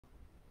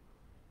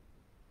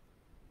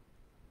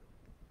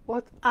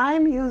what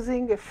I'm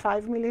using a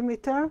 5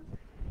 mm,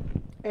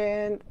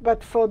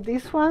 but for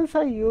these ones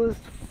I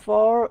used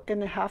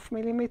 4.5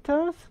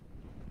 mm,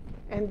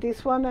 and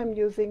this one I'm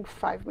using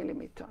 5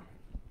 mm.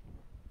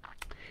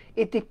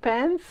 It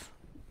depends,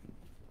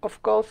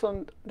 of course,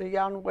 on the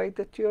yarn weight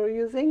that you're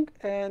using,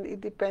 and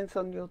it depends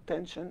on your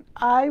tension.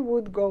 I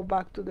would go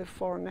back to the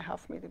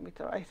 4.5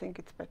 mm. I think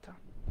it's better.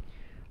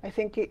 I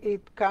think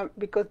it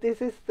because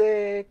this is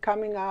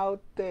coming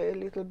out a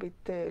little bit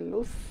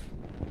loose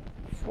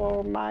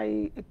for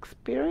my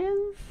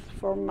experience,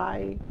 for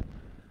my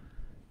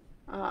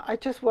I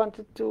just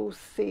wanted to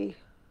see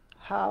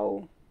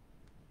how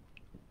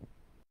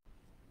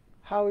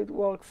it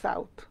works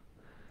out.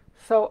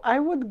 So I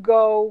would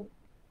go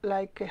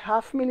like a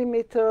 0.5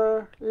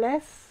 mm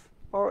less,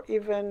 or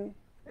even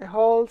a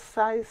whole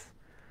size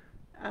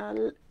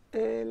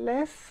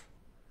less,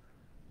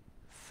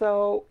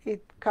 so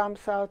it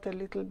comes out a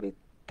little bit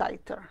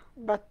tighter.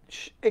 But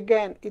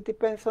again, it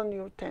depends on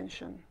your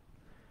tension,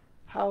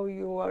 how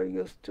you are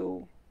used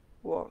to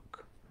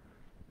work.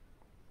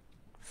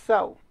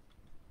 So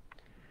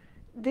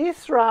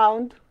this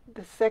round,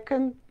 the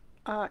second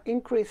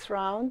increase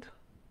round,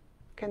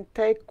 can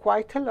take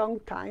quite a long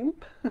time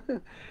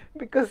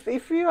because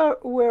if you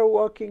were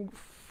working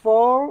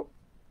 4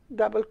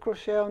 double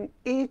crochet on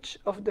each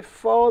of the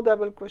 4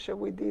 double crochet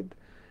we did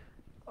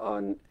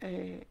on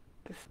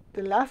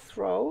the last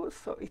row,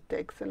 so it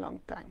takes a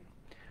long time.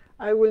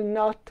 I will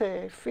not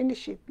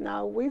finish it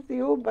now with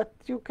you, but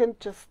you can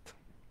just,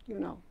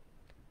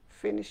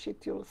 finish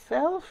it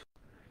yourself.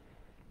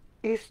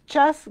 It's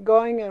just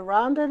going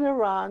around and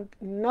around,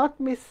 not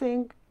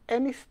missing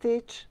any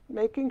stitch,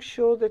 making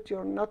sure that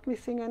you're not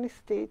missing any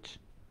stitch,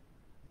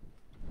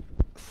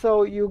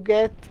 so you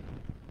get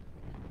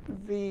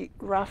the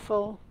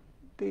ruffle,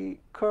 the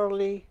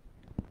curly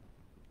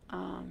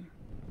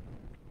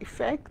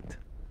effect.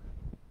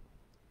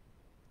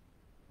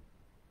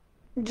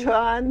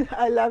 Joanne,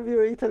 I love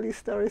your Italy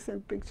stories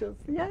and pictures.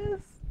 Yes,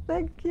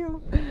 thank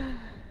you.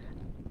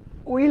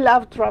 We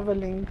love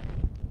traveling,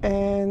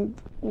 and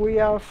we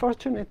are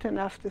fortunate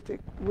enough that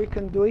we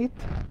can do it.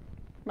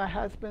 My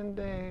husband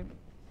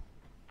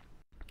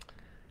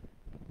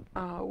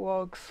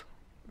works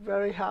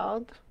very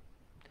hard.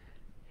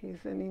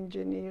 He's an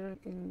engineer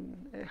in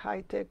a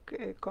high-tech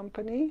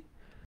company,